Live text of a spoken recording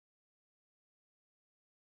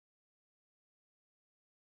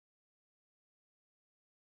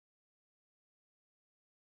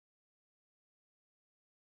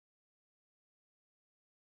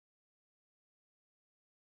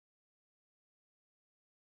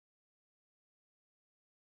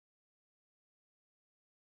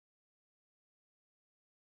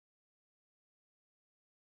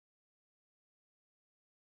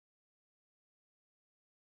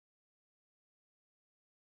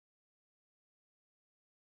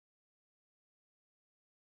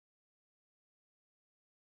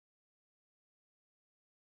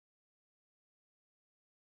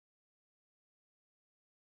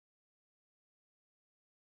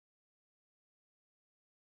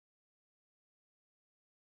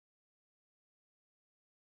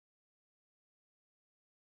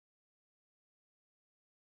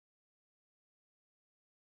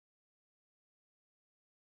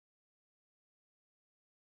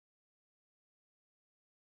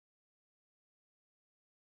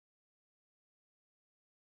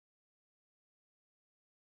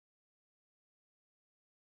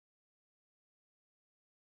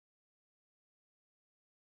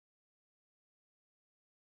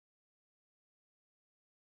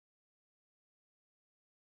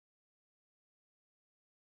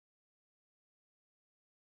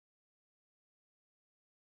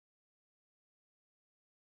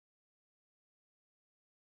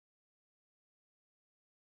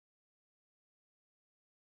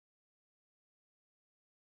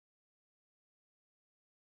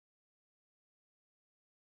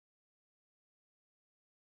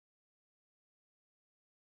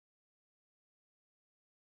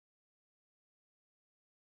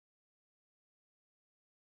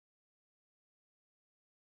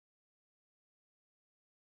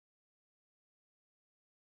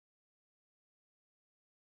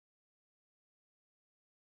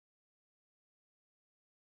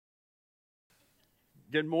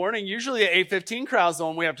Good morning. Usually at 8:15 crowd's the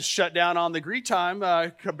one we have to shut down on the greet time.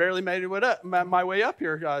 Barely made it up, my way up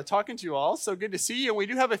here talking to you all. So good to see you. We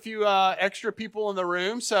do have a few extra people in the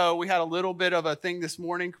room. So we had a little bit of a thing this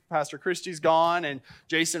morning. Pastor Christy's gone and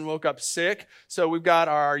Jason woke up sick. So we've got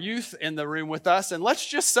our youth in the room with us. And let's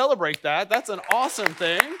just celebrate that. That's an awesome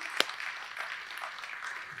thing.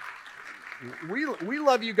 We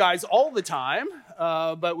love you guys all the time,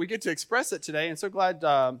 but we get to express it today, and so glad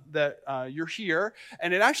that you're here.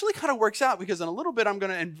 And it actually kind of works out because in a little bit I'm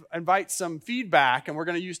going to invite some feedback, and we're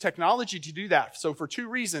going to use technology to do that. So for two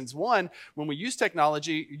reasons. One, when we use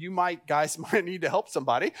technology, you guys might need to help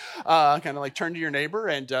somebody, kind of like turn to your neighbor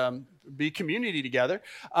and be community together.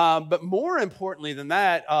 But more importantly than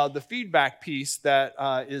that, the feedback piece that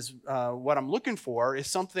is what I'm looking for is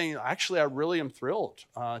something actually I really am thrilled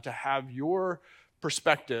to have your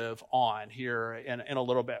perspective on here in a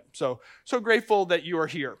little bit. So grateful that you are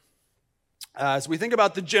here. As we think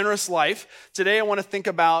about the generous life, today I want to think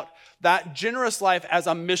about that generous life as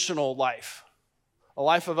a missional life. A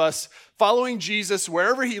life of us following Jesus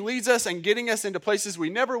wherever he leads us and getting us into places we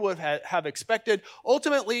never would have expected,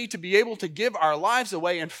 ultimately to be able to give our lives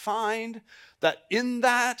away and find that in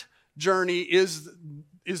that journey is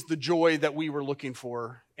the joy that we were looking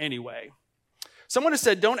for anyway. Someone has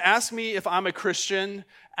said, don't ask me if I'm a Christian,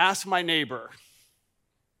 ask my neighbor.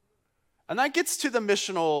 And that gets to the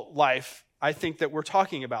missional life, I think, that we're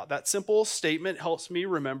talking about. That simple statement helps me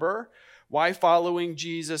remember why following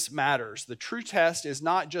Jesus matters. The true test is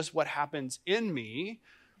not just what happens in me,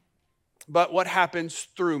 but what happens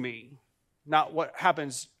through me. Not what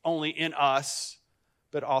happens only in us,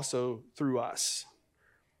 but also through us.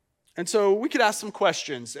 And so we could ask some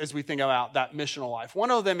questions as we think about that missional life. One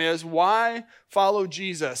of them is, why follow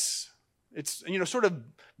Jesus? It's sort of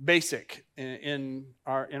basic in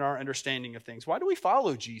our understanding of things. Why do we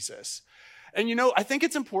follow Jesus? And I think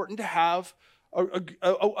it's important to have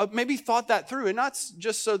maybe thought that through, and not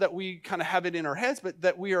just so that we kind of have it in our heads, but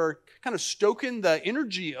that we are kind of stoking the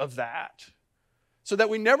energy of that so that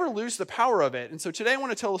we never lose the power of it. And so today I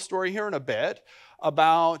want to tell a story here in a bit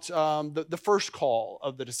about the first call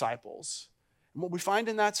of the disciples. And what we find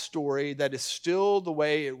in that story that is still the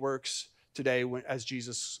way it works today as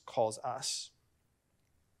Jesus calls us.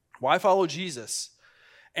 Why follow Jesus?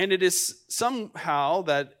 And it is somehow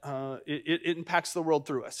that it impacts the world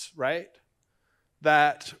through us, right?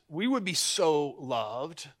 That we would be so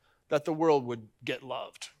loved that the world would get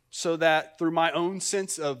loved. So that through my own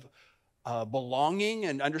sense of belonging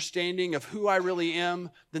and understanding of who I really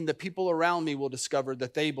am, then the people around me will discover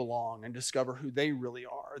that they belong and discover who they really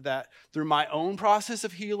are. That through my own process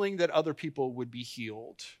of healing, that other people would be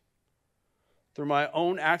healed. Through my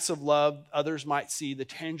own acts of love, others might see the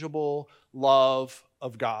tangible love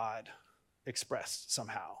of God expressed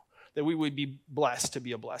somehow. That we would be blessed to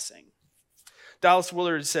be a blessing. Dallas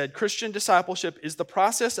Willard said, Christian discipleship is the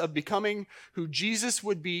process of becoming who Jesus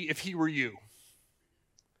would be if he were you.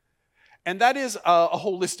 And that is a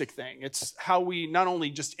holistic thing. It's how we not only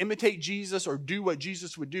just imitate Jesus or do what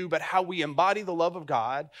Jesus would do, but how we embody the love of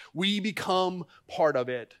God. We become part of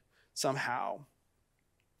it somehow.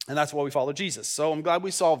 And that's why we follow Jesus. So I'm glad we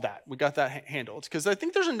solved that. We got that handled. Because I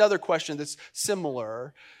think there's another question that's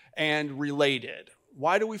similar and related.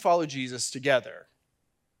 Why do we follow Jesus together?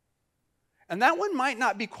 And that one might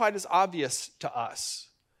not be quite as obvious to us.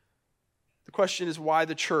 The question is, why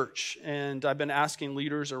the church? And I've been asking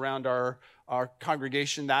leaders around our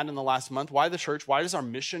congregation that in the last month. Why the church? Why does our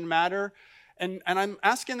mission matter? And I'm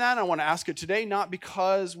asking that, and I want to ask it today, not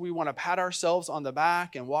because we want to pat ourselves on the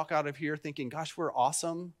back and walk out of here thinking, gosh, we're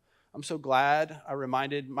awesome. I'm so glad I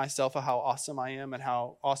reminded myself of how awesome I am and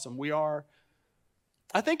how awesome we are.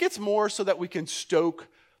 I think it's more so that we can stoke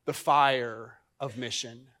the fire of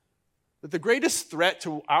mission. That the greatest threat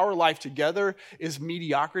to our life together is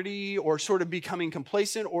mediocrity or sort of becoming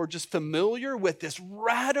complacent or just familiar with this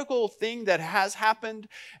radical thing that has happened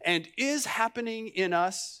and is happening in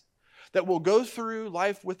us, that will go through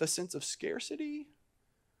life with a sense of scarcity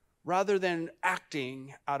rather than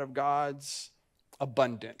acting out of God's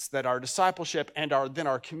abundance, that our discipleship and then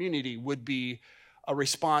our community would be a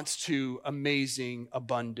response to amazing,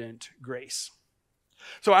 abundant grace.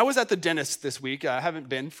 So I was at the dentist this week. I haven't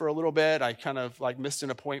been for a little bit. I kind of missed an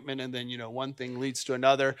appointment, and then, one thing leads to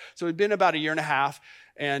another. So it'd been about a year and a half,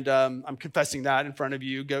 and I'm confessing that in front of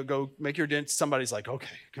you. Go make your dentist. Somebody's like,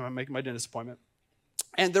 okay, come on, make my dentist appointment.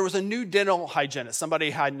 And there was a new dental hygienist. Somebody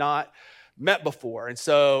had not met before. And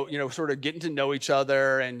so, sort of getting to know each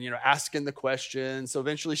other and, asking the questions. So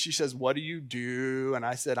eventually she says, "What do you do?" And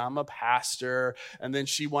I said, "I'm a pastor." And then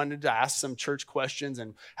she wanted to ask some church questions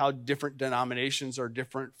and how different denominations are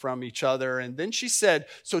different from each other. And then she said,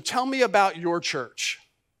 "So tell me about your church."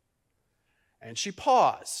 And she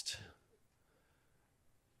paused.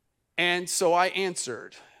 And so I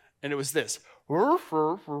answered, and it was this.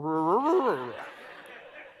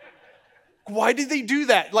 Why did they do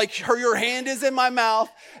that? Like, your hand is in my mouth.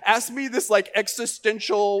 Ask me this like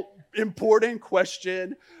existential, important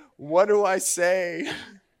question. What do I say?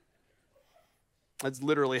 That's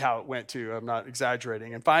literally how it went too. I'm not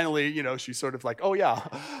exaggerating. And finally, she's sort of like, "Oh yeah,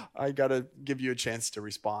 I got to give you a chance to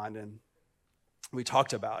respond." And we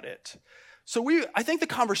talked about it. So I think the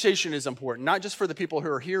conversation is important, not just for the people who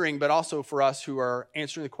are hearing, but also for us who are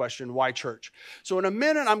answering the question, why church? So in a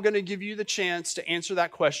minute, I'm going to give you the chance to answer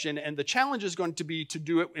that question, and the challenge is going to be to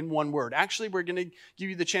do it in one word. Actually, we're going to give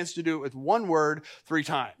you the chance to do it with one word 3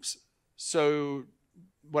 times. So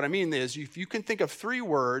what I mean is, if you can think of 3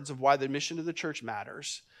 words of why the mission of the church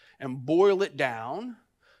matters and boil it down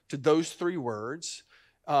to those 3 words,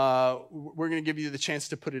 we're going to give you the chance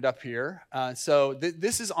to put it up here. So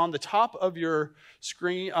this is on the top of your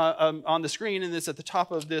screen, on the screen, and it's at the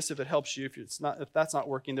top of this. If it helps you, if that's not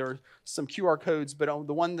working, there are some QR codes. But on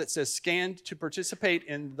the one that says "Scan to participate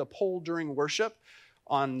in the poll during worship,"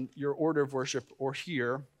 on your order of worship or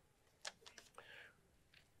here,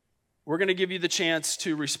 we're going to give you the chance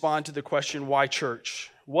to respond to the question, why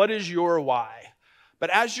church? What is your why? But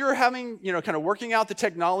as you're having, kind of working out the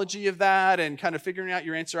technology of that and kind of figuring out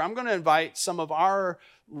your answer, I'm going to invite some of our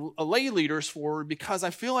lay leaders forward because I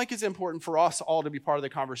feel like it's important for us all to be part of the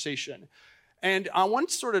conversation. And I want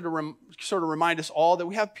to sort of remind us all that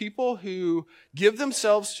we have people who give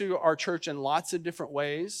themselves to our church in lots of different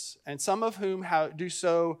ways, and some of whom do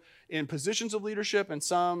so in positions of leadership, and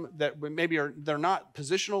some that maybe they're not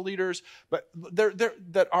positional leaders, but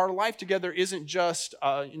that our life together isn't just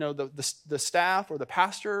the staff or the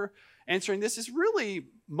pastor answering this. Is really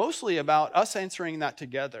mostly about us answering that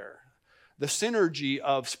together. The synergy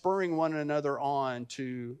of spurring one another on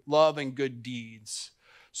to love and good deeds,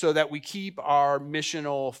 so that we keep our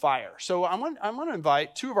missional fire. So I'm going to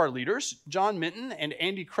invite 2 of our leaders, John Minton and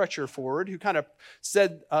Andy Crutcher, forward, who kind of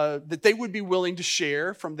said that they would be willing to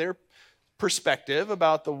share from their perspective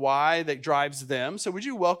about the why that drives them. So would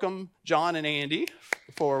you welcome John and Andy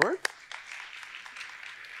forward?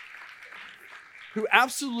 Who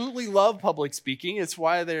absolutely love public speaking. It's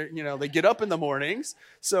why they get up in the mornings.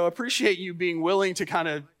 So appreciate you being willing to kind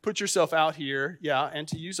of put yourself out here, and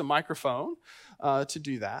to use a microphone to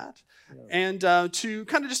do that. Yeah. And to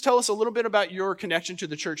kind of just tell us a little bit about your connection to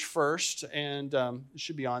the church first. And it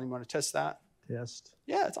should be on. You want to test that? Test.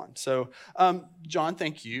 Yeah, it's on. So, John,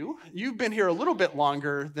 thank you. You've been here a little bit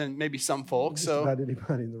longer than maybe some folks. Just about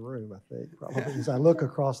anybody in the room, I think, probably, as I look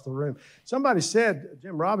across the room. Somebody said,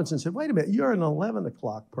 Jim Robinson said, "Wait a minute, you're an 11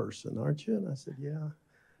 o'clock person, aren't you?" And I said, "Yeah,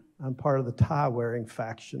 I'm part of the tie-wearing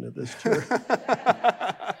faction of this church."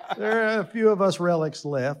 There are a few of us relics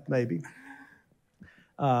left, maybe.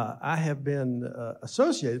 I have been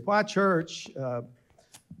associated. Why church?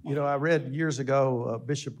 I read years ago,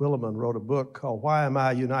 Bishop Willimon wrote a book called "Why Am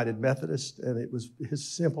I United Methodist?" And it was his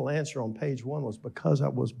simple answer on page 1 was, "Because I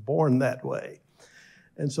was born that way."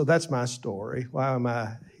 And so that's my story. Why am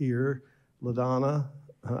I here? LaDonna,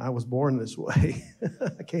 I was born this way.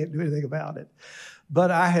 I can't do anything about it. But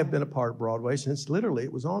I have been a part of Broadway since literally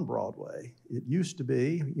it was on Broadway. It used to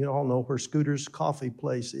be, you all know where Scooter's Coffee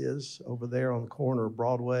Place is, over there on the corner of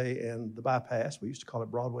Broadway and the Bypass. We used to call it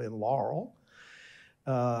Broadway and Laurel.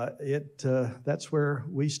 That's where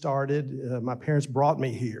we started. My parents brought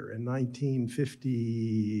me here in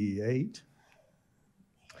 1958.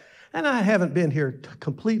 And I haven't been here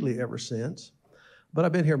completely ever since, but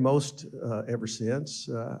I've been here most ever since.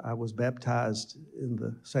 I was baptized in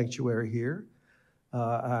the sanctuary here.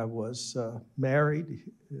 I was married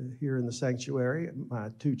here in the sanctuary. My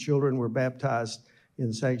 2 children were baptized in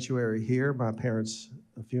the sanctuary here. My parents'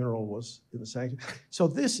 funeral was in the sanctuary. So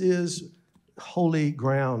this is holy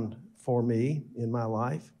ground for me in my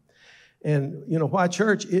life. And, why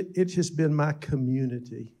church? It has been my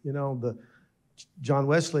community. John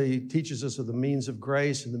Wesley teaches us of the means of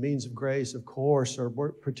grace, and the means of grace, of course, are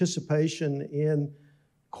participation in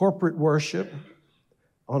corporate worship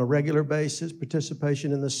on a regular basis,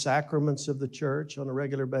 participation in the sacraments of the church on a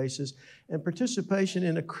regular basis, and participation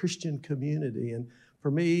in a Christian community. And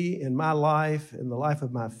for me, in my life, in the life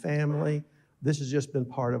of my family, this has just been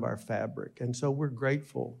part of our fabric. And so we're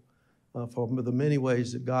grateful for the many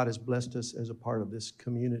ways that God has blessed us as a part of this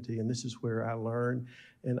community. And this is where I learn.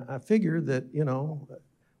 And I figure that,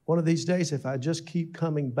 one of these days, if I just keep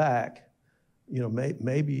coming back,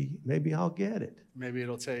 maybe I'll get it. Maybe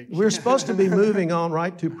it'll take. We're supposed to be moving on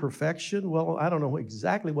right to perfection. Well, I don't know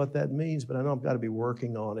exactly what that means, but I know I've got to be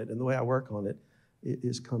working on it. And the way I work on it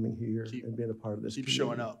is coming here and being a part of this Keep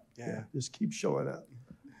community. showing up. Yeah. Just keep showing up.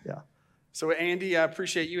 Yeah. So Andy, I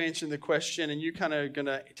appreciate you answering the question, and you kind of going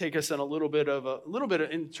to take us in a little bit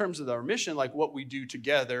in terms of our mission, like what we do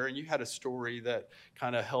together. And you had a story that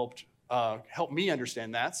kind of helped me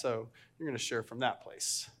understand that. So you're going to share from that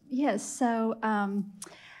place. Yes. So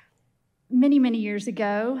many, many years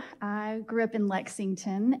ago, I grew up in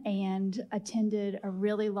Lexington and attended a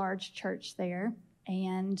really large church there.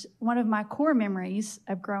 And one of my core memories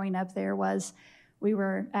of growing up there was we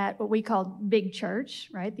were at what we called Big Church,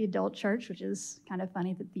 right? The adult church, which is kind of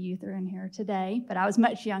funny that the youth are in here today, but I was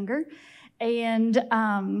much younger. And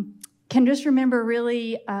can just remember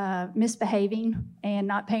really misbehaving and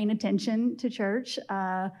not paying attention to church.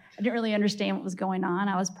 I didn't really understand what was going on.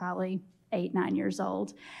 I was probably 8, 9 years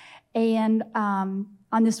old. And on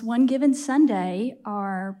this one given Sunday,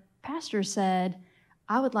 our pastor said,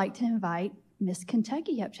 I would like to invite Miss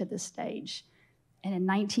Kentucky up to the stage. And in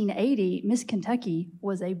 1980, Miss Kentucky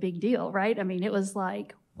was a big deal, right? I mean, it was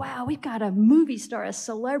like, wow, we've got a movie star, a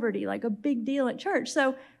celebrity, like a big deal at church.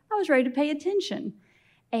 So I was ready to pay attention.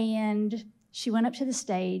 And she went up to the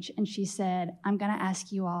stage and she said, I'm going to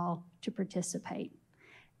ask you all to participate.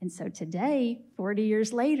 And so today, 40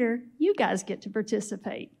 years later, you guys get to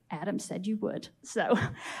participate. Adam said you would. So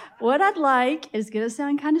what I'd like, is going to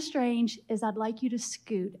sound kind of strange, is I'd like you to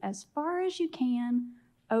scoot as far as you can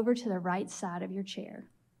over to the right side of your chair.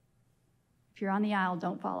 If you're on the aisle,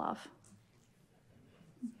 don't fall off.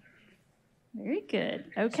 Very good.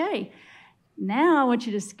 Okay. Now I want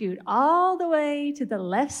you to scoot all the way to the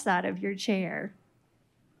left side of your chair.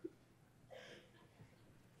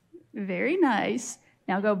 Very nice.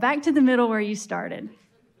 Now go back to the middle where you started.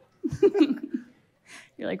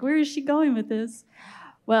 You're like, where is she going with this?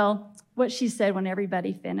 Well, what she said when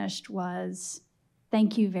everybody finished was,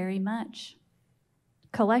 thank you very much.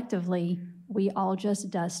 Collectively, we all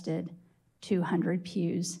just dusted 200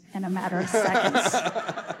 pews in a matter of seconds.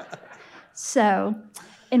 So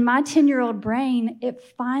in my 10-year-old brain, it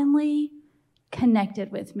finally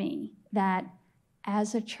connected with me that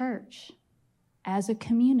as a church, as a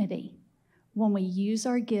community, when we use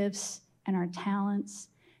our gifts and our talents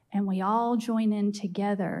and we all join in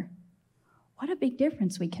together, what a big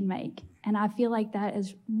difference we can make. And I feel like that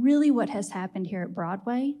is really what has happened here at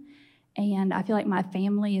Broadway. And I feel like my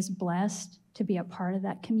family is blessed to be a part of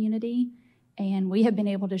that community. And we have been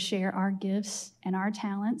able to share our gifts and our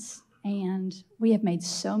talents. And we have made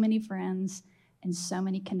so many friends and so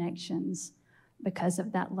many connections because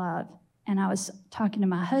of that love. And I was talking to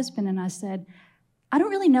my husband and I said, I don't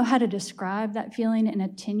really know how to describe that feeling in a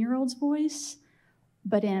 10-year-old's voice,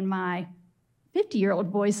 but in my 50-year-old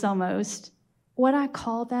voice almost, what I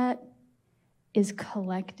call that is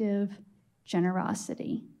collective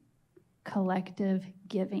generosity, collective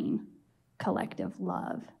giving, collective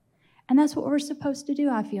love. And that's what we're supposed to do,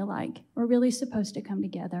 I feel like. We're really supposed to come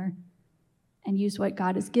together and use what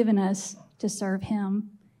God has given us to serve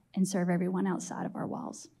Him and serve everyone outside of our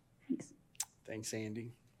walls. Thanks. Thanks,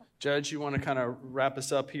 Andy. Judge, you want to kind of wrap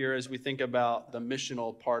us up here as we think about the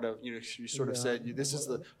missional part of, you sort of said, this is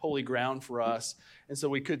the holy ground for us. And so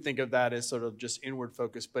we could think of that as sort of just inward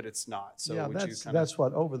focus, but it's not. So that's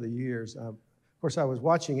what, over the years, of course, I was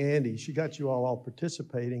watching Andy. She got you all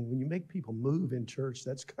participating. When you make people move in church,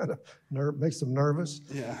 that's kind of makes them nervous.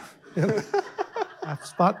 Yeah. I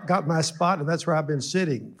got my spot, and that's where I've been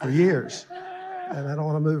sitting for years. And I don't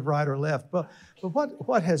want to move right or left. But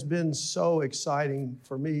what has been so exciting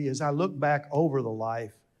for me is I look back over the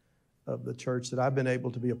life of the church that I've been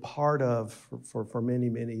able to be a part of for many,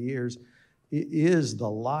 many years. It is the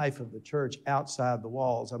life of the church outside the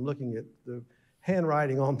walls. I'm looking at the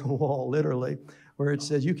handwriting on the wall, literally, where it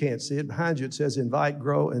says, you can't see it, behind you it says, invite,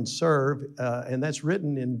 grow, and serve. And that's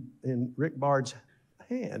written in Rick Bard's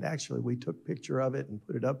hand. Actually, we took a picture of it and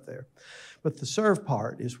put it up there. But the serve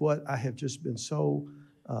part is what I have just been so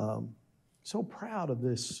proud of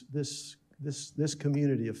this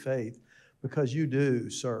community of faith, because you do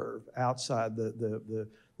serve outside the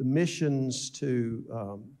missions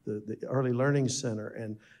to the Early Learning Center,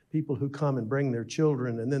 and people who come and bring their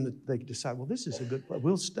children, and then they decide, well, this is a good place.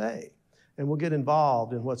 We'll stay, and we'll get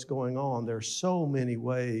involved in what's going on. There are so many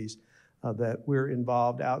ways that we're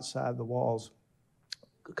involved outside the walls.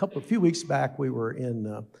 A few weeks back, we were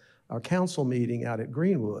in our council meeting out at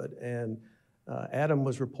Greenwood, and Adam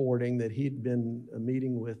was reporting that he'd been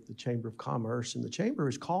meeting with the Chamber of Commerce, and the Chamber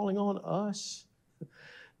is calling on us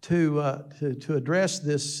to address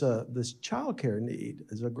this child care need.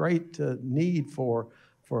 There's a great need for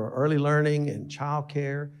early learning and child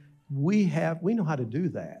care. We know how to do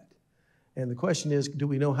that. And the question is, do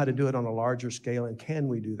we know how to do it on a larger scale, and can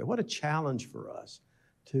we do that? What a challenge for us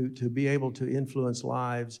to be able to influence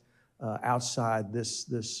lives outside this.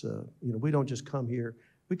 We don't just come here.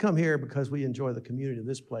 We come here because we enjoy the community of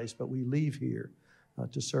this place, but we leave here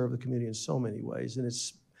to serve the community in so many ways. And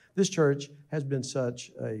this church has been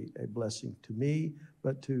such a blessing to me,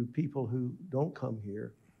 but to people who don't come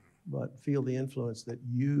here, but feel the influence that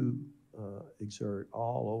you exert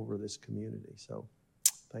all over this community. So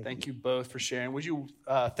thank you both for sharing. Would you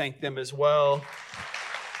thank them as well?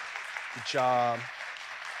 Good job.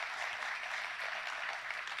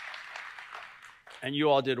 And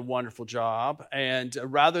you all did a wonderful job. And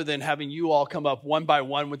rather than having you all come up one by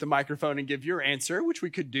one with the microphone and give your answer, which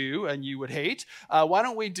we could do and you would hate, why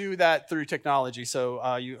don't we do that through technology?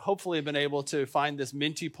 So you hopefully have been able to find this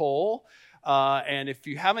Menti poll. And if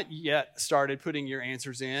you haven't yet started putting your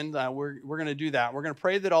answers in, we're going to do that. We're going to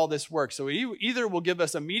pray that all this works. So either will give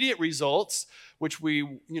us immediate results, which we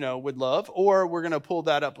would love, or we're going to pull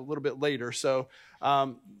that up a little bit later. So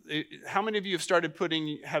how many of you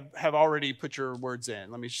have already put your words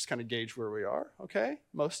in? Let me just kind of gauge where we are. Okay,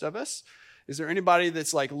 most of us. Is there anybody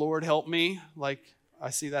that's like, Lord, help me? Like,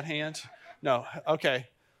 I see that hand. No. Okay.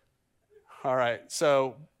 All right.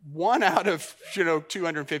 So 1 out of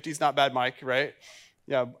 250 is not bad, Mike, right?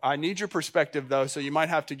 Yeah. I need your perspective though, so you might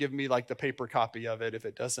have to give me like the paper copy of it if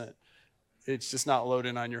it doesn't. It's just not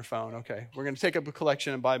loading on your phone. Okay. We're going to take up a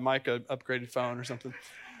collection and buy Mike an upgraded phone or something.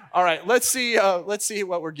 All right. Let's see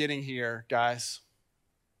what we're getting here, guys.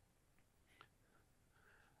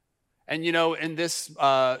 And in this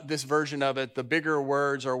version of it, the bigger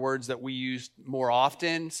words are words that we use more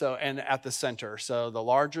often. So, and at the center. So the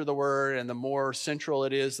larger the word and the more central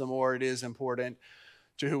it is, the more it is important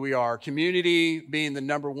to who we are. Community being the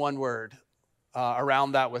number one word.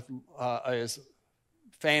 Around that with is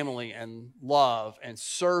family and love and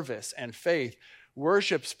service and faith.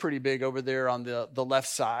 Worship's pretty big over there on the left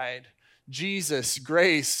side. Jesus,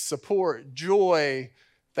 grace, support, joy,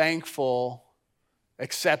 thankful,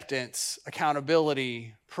 acceptance,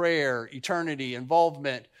 accountability, prayer, eternity,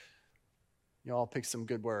 involvement. You all pick some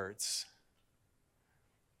good words.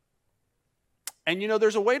 And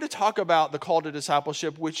there's a way to talk about the call to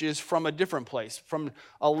discipleship, which is from a different place, from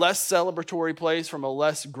a less celebratory place, from a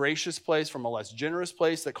less gracious place, from a less generous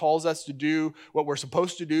place that calls us to do what we're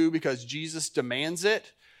supposed to do because Jesus demands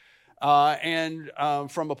it. And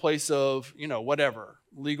from a place of, whatever,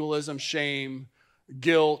 legalism, shame,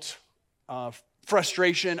 guilt,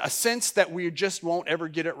 frustration, a sense that we just won't ever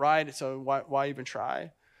get it right, so why even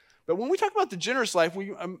try? But when we talk about the generous life,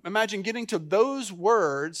 we imagine getting to those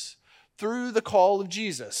words through the call of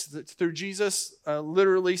Jesus, through Jesus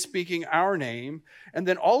literally speaking our name, and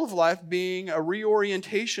then all of life being a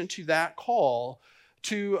reorientation to that call,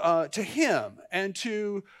 to Him, and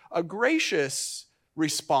to a gracious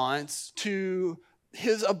response to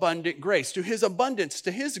His abundant grace, to His abundance,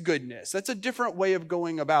 to His goodness. That's a different way of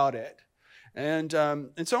going about it. And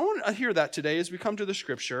so I want to hear that today as we come to the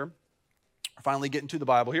scripture. Finally getting to the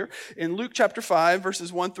Bible here. In Luke chapter 5,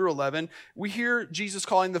 verses 1 through 11, we hear Jesus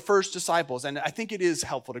calling the first disciples. And I think it is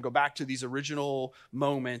helpful to go back to these original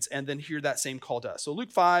moments and then hear that same call to us. So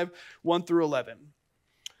Luke 5, 1 through 11.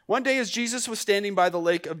 One day as Jesus was standing by the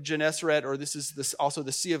lake of Gennesaret, or this is also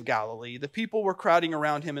the Sea of Galilee, the people were crowding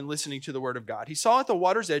around him and listening to the word of God. He saw at the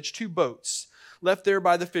water's edge 2 boats left there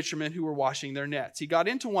by the fishermen who were washing their nets. He got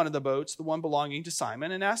into one of the boats, the one belonging to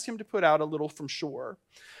Simon, and asked him to put out a little from shore.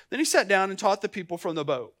 Then he sat down and taught the people from the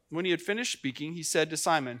boat. When he had finished speaking, he said to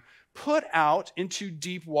Simon, "Put out into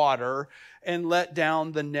deep water and let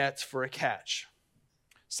down the nets for a catch."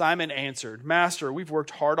 Simon answered, "Master, we've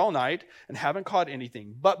worked hard all night and haven't caught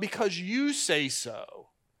anything, but because you say so,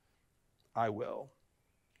 I will."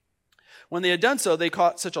 When they had done so, they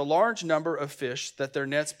caught such a large number of fish that their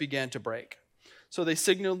nets began to break. So they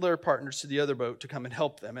signaled their partners to the other boat to come and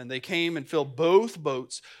help them. And they came and filled both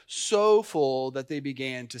boats so full that they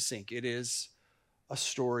began to sink. It is a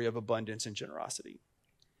story of abundance and generosity.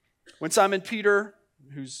 When Simon Peter,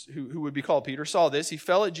 who would be called Peter, saw this, he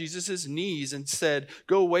fell at Jesus' knees and said,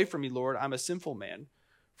 "Go away from me, Lord, I'm a sinful man."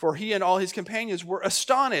 For he and all his companions were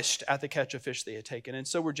astonished at the catch of fish they had taken. And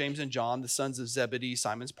so were James and John, the sons of Zebedee,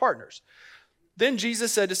 Simon's partners. Then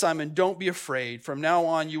Jesus said to Simon, "Don't be afraid. From now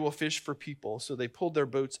on, you will fish for people." So they pulled their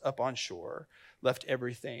boats up on shore, left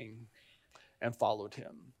everything, and followed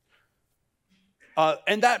him.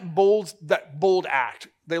 And that bold act,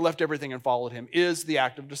 they left everything and followed him, is the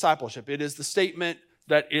act of discipleship. It is the statement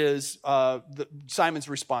that is Simon's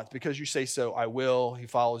response. Because you say so, I will. He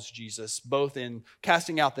follows Jesus, both in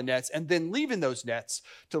casting out the nets and then leaving those nets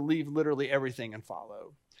to leave literally everything and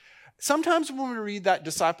follow. Sometimes when we read that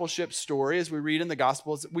discipleship story, as we read in the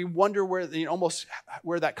Gospels, we wonder where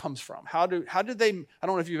that comes from. How did they? I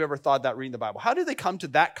don't know if you've ever thought that reading the Bible. How did they come to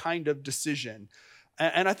that kind of decision?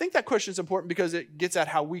 And I think that question is important because it gets at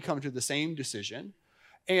how we come to the same decision.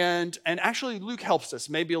 And actually, Luke helps us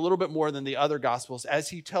maybe a little bit more than the other Gospels as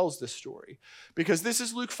he tells this story. Because this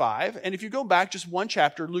is Luke 5. And if you go back just one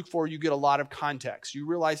chapter, Luke 4, you get a lot of context. You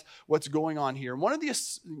realize what's going on here. And one of the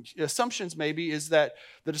assumptions maybe is that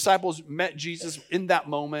the disciples met Jesus in that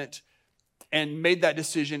moment and made that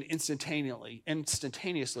decision instantaneously.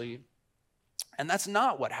 And that's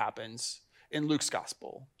not what happens in Luke's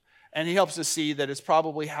Gospel. And he helps us see that it's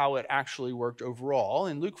probably how it actually worked overall.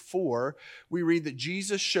 In Luke 4, we read that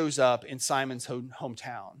Jesus shows up in Simon's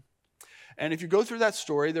hometown. And if you go through that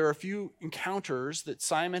story, there are a few encounters that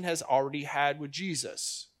Simon has already had with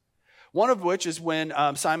Jesus. One of which is when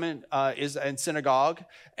Simon is in synagogue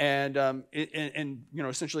and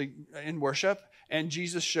essentially in worship, and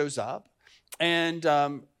Jesus shows up. And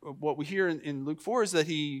what we hear in Luke 4 is that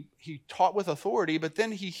he taught with authority, but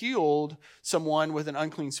then he healed someone with an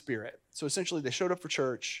unclean spirit. So essentially they showed up for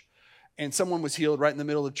church, and someone was healed right in the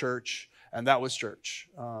middle of church, and that was church.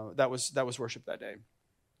 That was worship that day.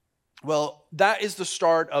 Well, that is the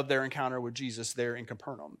start of their encounter with Jesus there in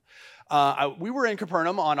Capernaum. We were in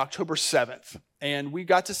Capernaum on October 7th, and we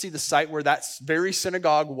got to see the site where that very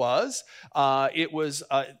synagogue was. It was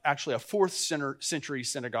actually a 4th century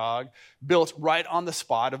synagogue built right on the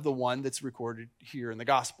spot of the one that's recorded here in the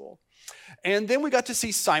gospel. And then we got to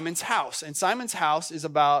see Simon's house. And Simon's house is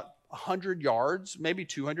about 100 yards, maybe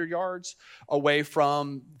 200 yards away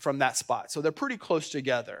from that spot. So they're pretty close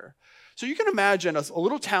together. So you can imagine a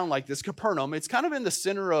little town like this, Capernaum. It's kind of in the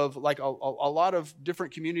center of like a lot of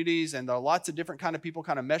different communities, and there are lots of different kind of people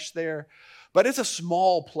kind of mesh there. But it's a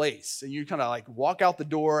small place, and you kind of like walk out the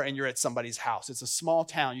door and you're at somebody's house. It's a small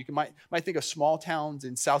town. You might think of small towns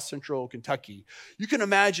in South Central Kentucky. You can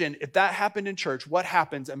imagine if that happened in church, what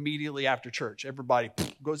happens immediately after church? Everybody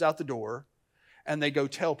goes out the door and they go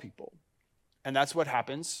tell people. And that's what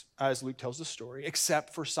happens as Luke tells the story,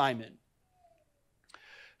 except for Simon,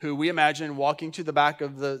 who we imagine walking to the back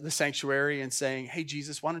of the sanctuary and saying, hey,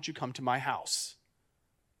 Jesus, why don't you come to my house?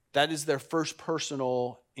 That is their first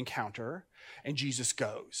personal encounter, and Jesus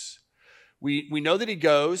goes. We know that he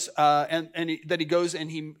goes, and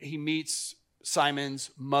he meets Simon's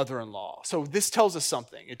mother-in-law. So this tells us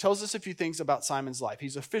something. It tells us a few things about Simon's life.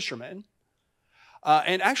 He's a fisherman.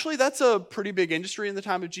 And actually, that's a pretty big industry in the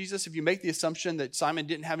time of Jesus. If you make the assumption that Simon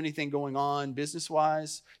didn't have anything going on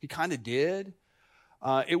business-wise, he kind of did.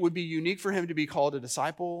 It would be unique for him to be called a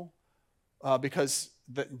disciple because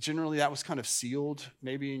generally that was kind of sealed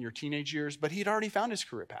maybe in your teenage years, but he'd already found his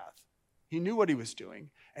career path. He knew what he was doing,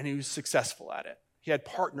 and he was successful at it. He had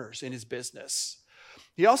partners in his business.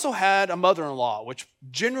 He also had a mother-in-law, which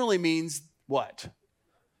generally means what?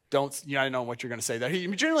 I know what you're going to say there. He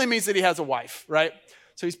generally means that he has a wife, right?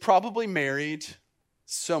 So he's probably married.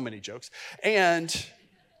 So many jokes. And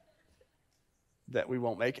that we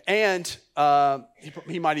won't make. And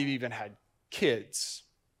he might have even had kids.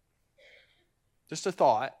 Just a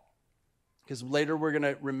thought, because later we're going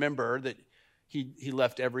to remember that he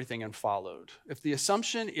left everything and followed. If the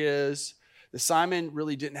assumption is that Simon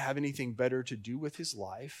really didn't have anything better to do with his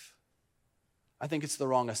life, I think it's the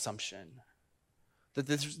wrong assumption, that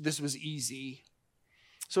this was easy.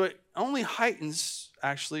 So it only heightens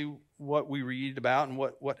actually what we read about and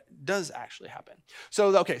what does actually happen.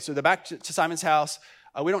 So back to Simon's house.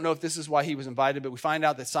 We don't know if this is why he was invited, but we find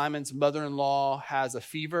out that Simon's mother-in-law has a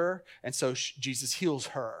fever, and so Jesus heals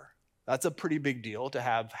her. That's a pretty big deal to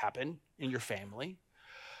have happen in your family.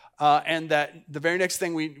 And that the very next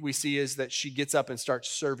thing we see is that she gets up and starts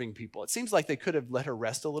serving people. It seems like they could have let her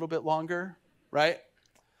rest a little bit longer, right?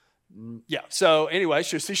 Yeah, so anyway,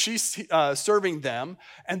 she's serving them,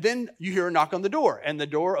 and then you hear a knock on the door, and the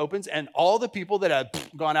door opens, and all the people that had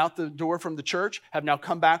gone out the door from the church have now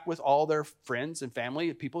come back with all their friends and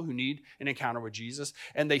family, people who need an encounter with Jesus,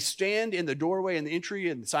 and they stand in the doorway in the entry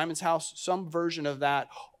in Simon's house, some version of that,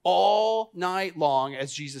 all night long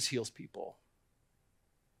as Jesus heals people.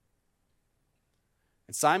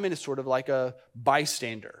 And Simon is sort of like a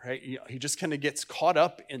bystander, right? He just kind of gets caught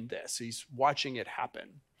up in this. He's watching it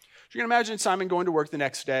happen. You can imagine Simon going to work the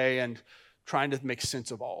next day and trying to make sense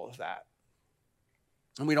of all of that.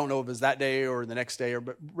 And we don't know if it's that day or the next day,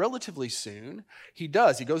 but relatively soon, he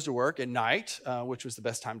does. He goes to work at night, which was the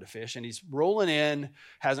best time to fish, and he's rolling in,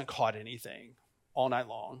 hasn't caught anything all night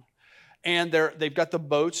long. And they've got the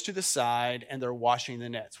boats to the side, and they're washing the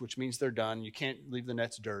nets, which means they're done. You can't leave the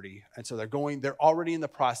nets dirty. And so they're already in the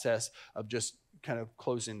process of just kind of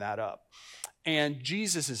closing that up. And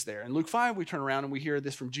Jesus is there. In Luke 5, we turn around and we hear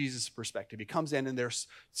this from Jesus' perspective. He comes in, and there's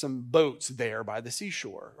some boats there by the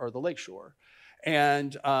seashore or the lakeshore,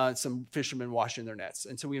 and some fishermen washing their nets.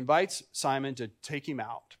 And so he invites Simon to take him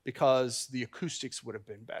out because the acoustics would have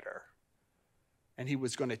been better. And he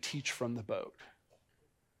was going to teach from the boat.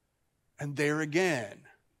 And there again,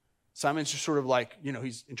 Simon's just sort of like,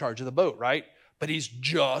 he's in charge of the boat, right? But he's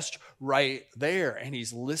just right there, and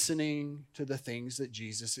he's listening to the things that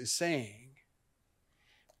Jesus is saying.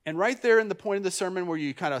 And right there in the point of the sermon where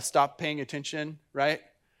you kind of stop paying attention, right?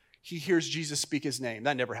 He hears Jesus speak his name.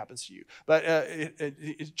 That never happens to you. But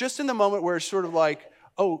it's just in the moment where it's sort of like,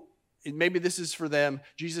 oh, maybe this is for them.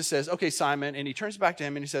 Jesus says, okay, Simon. And he turns back to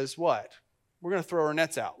him and he says, what? We're going to throw our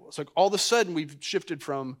nets out. It's like all of a sudden we've shifted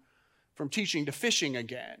from teaching to fishing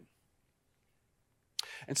again.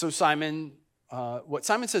 And so what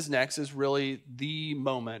Simon says next is really the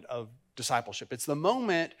moment of discipleship. It's the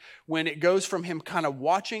moment when it goes from him kind of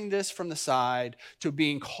watching this from the side to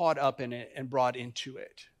being caught up in it and brought into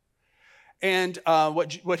it. And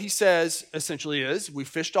what he says essentially is, we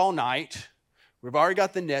fished all night. We've already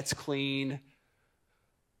got the nets clean.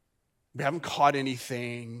 We haven't caught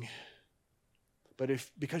anything. But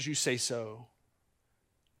because you say so,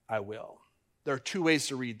 I will. There are two ways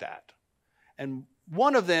to read that. And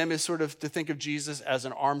one of them is sort of to think of Jesus as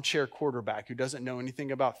an armchair quarterback who doesn't know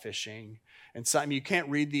anything about fishing. And you can't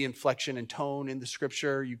read the inflection and tone in the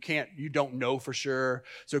scripture. You don't know for sure.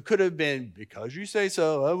 So it could have been, because you say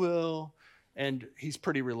so, I will. And he's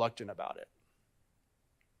pretty reluctant about it.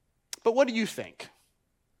 But what do you think?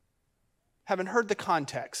 Having heard the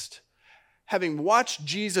context, having watched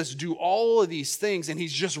Jesus do all of these things, and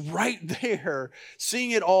he's just right there,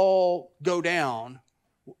 seeing it all go down,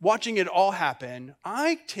 watching it all happen,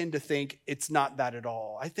 I tend to think it's not that at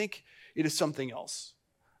all. I think it is something else.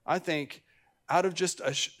 I think out of just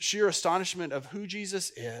a sheer astonishment of who Jesus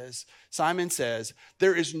is, Simon says,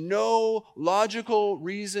 there is no logical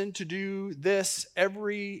reason to do this.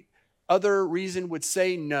 Every other reason would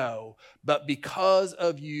say no, but because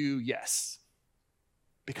of you, yes.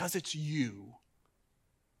 Because it's you,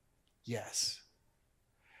 yes.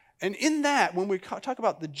 And in that, when we talk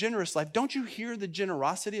about the generous life, don't you hear the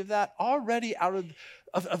generosity of that? Already out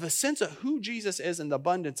of a sense of who Jesus is and the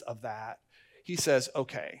abundance of that, he says,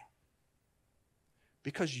 okay,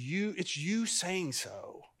 because it's you saying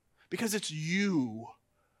so, because it's you,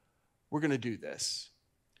 we're going to do this.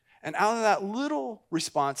 And out of that little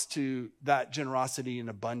response to that generosity and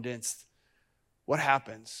abundance, what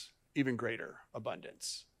happens? Even greater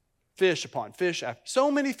abundance. Fish upon fish. So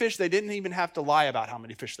many fish, they didn't even have to lie about how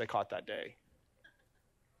many fish they caught that day.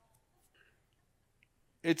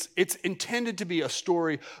 It's intended to be a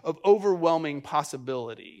story of overwhelming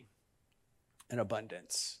possibility and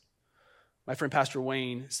abundance. My friend Pastor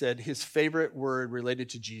Wayne said his favorite word related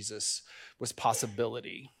to Jesus was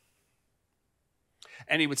possibility.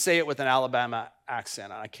 And he would say it with an Alabama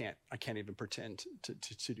accent. I can't even pretend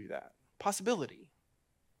to do that. Possibility.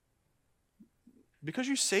 Because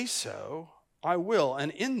you say so, I will.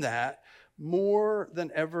 And in that, more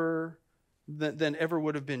than ever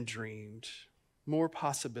would have been dreamed, more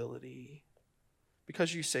possibility.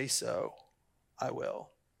 Because you say so, I will.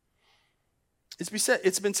 It's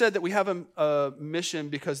been said that we have a mission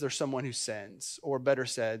because there's someone who sends, or better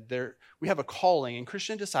said, we have a calling. In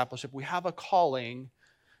Christian discipleship, we have a calling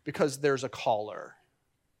because there's a caller.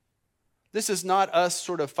 This is not us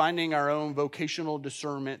sort of finding our own vocational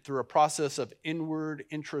discernment through a process of inward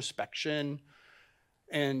introspection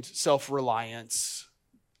and self-reliance.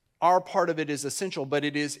 Our part of it is essential, but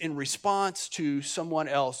it is in response to someone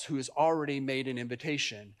else who has already made an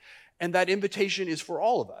invitation. And that invitation is for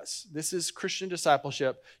all of us. This is Christian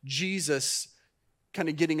discipleship, Jesus kind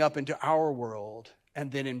of getting up into our world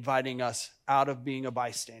and then inviting us out of being a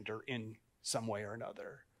bystander in some way or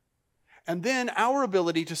another. And then our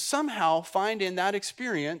ability to somehow find in that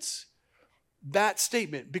experience that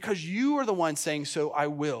statement, because you are the one saying, so I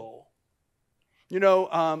will.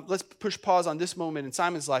 Let's push pause on this moment in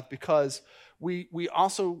Simon's life, because we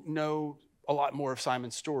also know a lot more of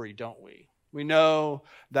Simon's story, don't we? We know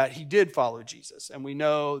that he did follow Jesus, and we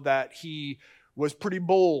know that he was pretty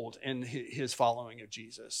bold in his following of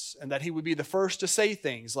Jesus, and that he would be the first to say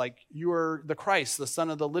things like, "You are the Christ, the Son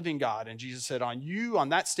of the living God." And Jesus said, on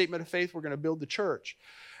that statement of faith, we're going to build the church.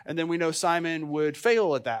 And then we know Simon would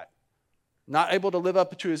fail at that, not able to live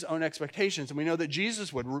up to his own expectations. And we know that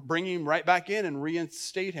Jesus would bring him right back in and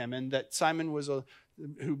reinstate him, and that Simon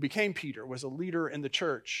who became Peter, was a leader in the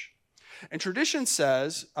church. And tradition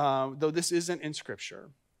says, though this isn't in Scripture,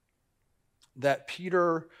 that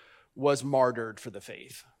Peter was martyred for the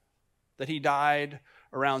faith, that he died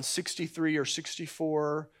around 63 or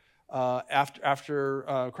 64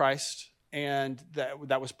 after Christ, and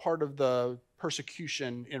that was part of the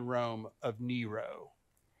persecution in Rome of Nero,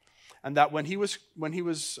 and that when he was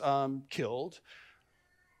killed,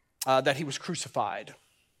 that he was crucified,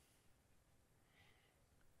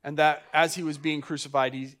 and that as he was being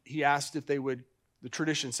crucified, he asked if they would. The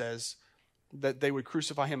tradition says that they would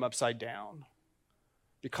crucify him upside down,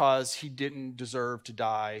 because he didn't deserve to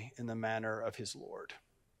die in the manner of his Lord.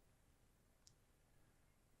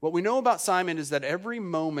 What we know about Simon is that every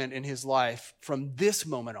moment in his life, from this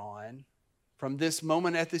moment on, from this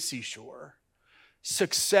moment at the seashore,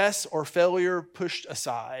 success or failure pushed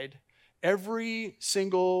aside, every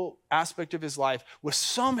single aspect of his life was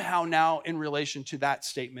somehow now in relation to that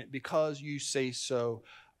statement, "Because you say so,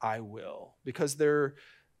 I will." Because there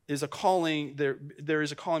is a calling, there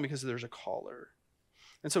is a calling because there's a caller.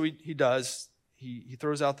 And so he does. He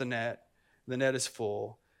throws out the net. The net is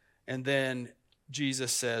full. And then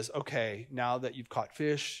Jesus says, "Okay, now that you've caught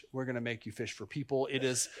fish, we're going to make you fish for people." It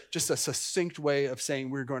is just a succinct way of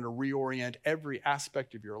saying we're going to reorient every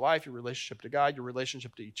aspect of your life, your relationship to God, your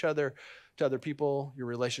relationship to each other, to other people, your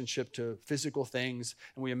relationship to physical things.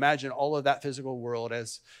 And we imagine all of that physical world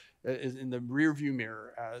as in the rearview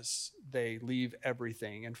mirror as they leave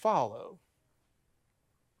everything and follow.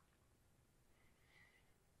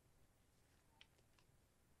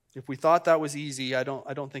 If we thought that was easy, I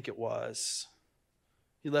don't think it was.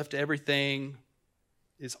 He left everything,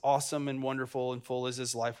 as awesome and wonderful and full as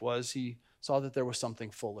his life was. He saw that there was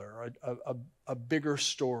something fuller, a bigger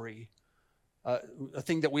story, a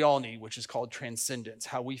thing that we all need, which is called transcendence,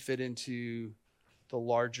 how we fit into the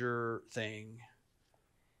larger thing,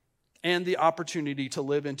 and the opportunity to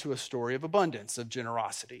live into a story of abundance, of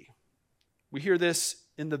generosity. We hear this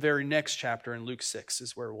in the very next chapter in Luke 6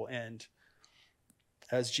 is where we'll end.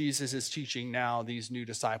 As Jesus is teaching now these new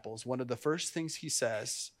disciples, one of the first things he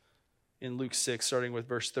says in Luke 6, starting with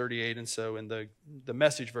verse 38, and so in the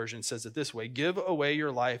Message version says it this way: "Give away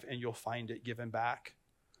your life and you'll find it given back.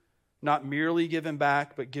 Not merely given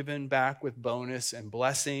back, but given back with bonus and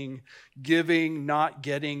blessing. Giving, not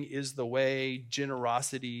getting, is the way.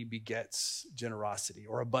 Generosity begets generosity,"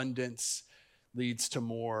 or abundance leads to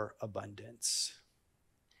more abundance.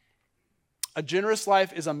 A generous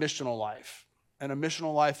life is a missional life. And a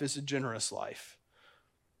missional life is a generous life.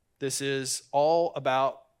 This is all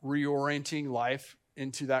about reorienting life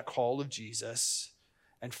into that call of Jesus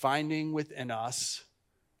and finding within us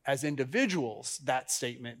as individuals that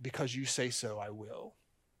statement, "Because you say so, I will."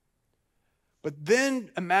 But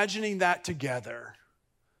then imagining that together,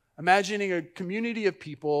 imagining a community of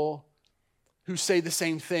people who say the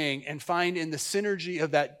same thing and find in the synergy of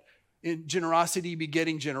that, in generosity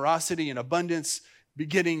begetting generosity and abundance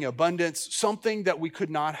begetting abundance, something that we could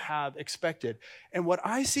not have expected. And what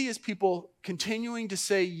I see is people continuing to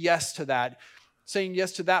say yes to that, saying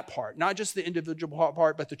yes to that part, not just the individual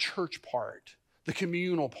part, but the church part, the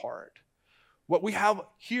communal part. What we have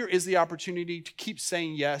here is the opportunity to keep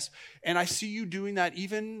saying yes. And I see you doing that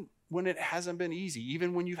even when it hasn't been easy,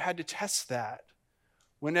 even when you've had to test that,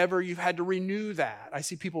 whenever you've had to renew that. I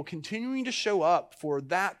see people continuing to show up for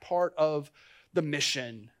that part of the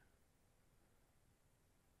mission,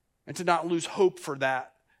 and to not lose hope for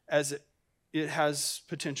that as it has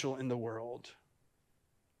potential in the world.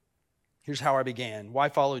 Here's how I began. Why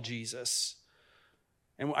follow Jesus?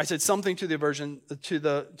 And I said something to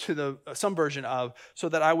some version of, so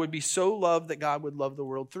that I would be so loved that God would love the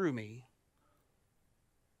world through me.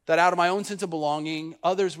 That out of my own sense of belonging,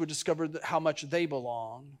 others would discover how much they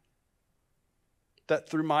belong. That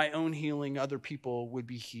through my own healing, other people would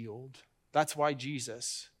be healed. That's why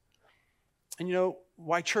Jesus. And you know,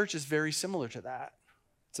 why church is very similar to that.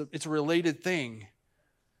 It's a related thing.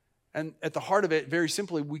 And at the heart of it, very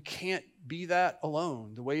simply, we can't be that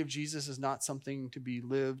alone. The way of Jesus is not something to be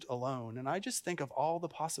lived alone. And I just think of all the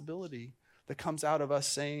possibility that comes out of us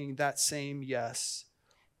saying that same yes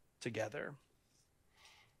together.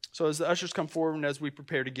 So as the ushers come forward and as we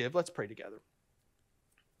prepare to give, let's pray together.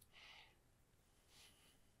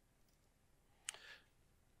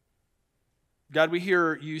 God, we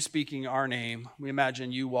hear you speaking our name. We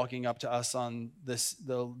imagine you walking up to us on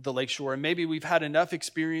the lakeshore. And maybe we've had enough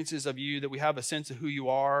experiences of you that we have a sense of who you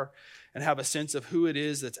are and have a sense of who it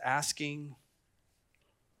is that's asking.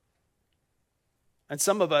 And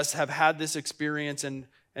some of us have had this experience and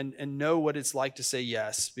know what it's like to say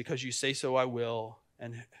yes, because you say so I will,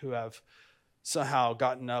 and who have somehow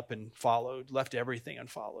gotten up and followed, left everything and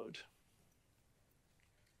followed.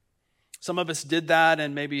 Some of us did that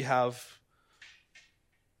and maybe have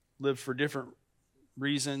lived for different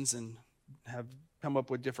reasons and have come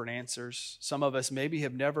up with different answers. Some of us maybe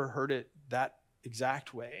have never heard it that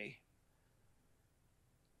exact way.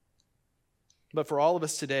 But for all of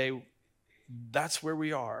us today, that's where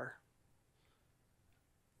we are.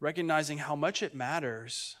 Recognizing how much it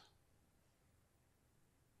matters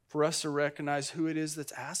for us to recognize who it is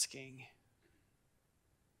that's asking.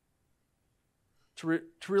 To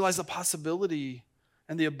realize the possibility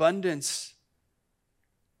and the abundance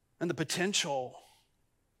and the potential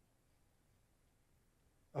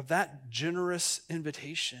of that generous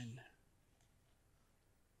invitation,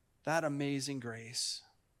 that amazing grace.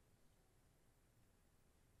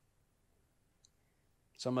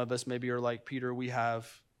 Some of us maybe are like Peter, we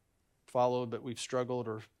have followed, but we've struggled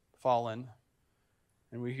or fallen,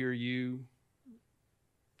 and we hear you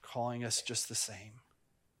calling us just the same.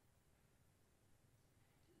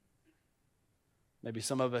 Maybe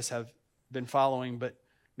some of us have been following, but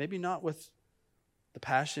maybe not with the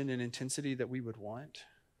passion and intensity that we would want.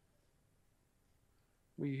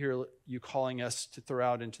 We hear you calling us to throw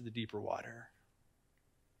out into the deeper water.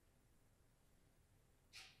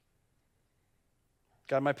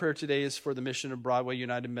 God, my prayer today is for the mission of Broadway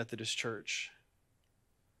United Methodist Church,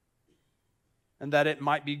 and that it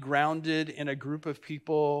might be grounded in a group of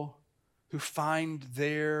people who find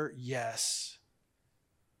their yes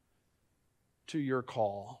to your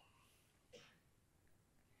call,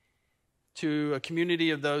 to a community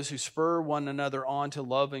of those who spur one another on to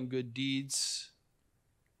love and good deeds,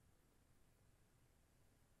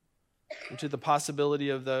 and to the possibility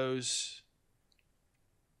of those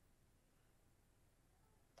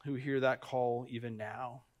who hear that call even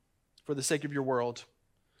now. For the sake of your world,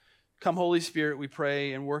 come, Holy Spirit, we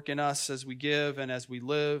pray, and work in us as we give and as we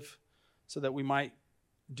live, so that we might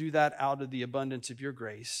do that out of the abundance of your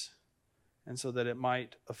grace, and so that it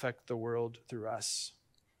might affect the world through us.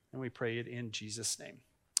 And we pray it in Jesus' name.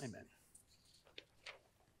 Amen.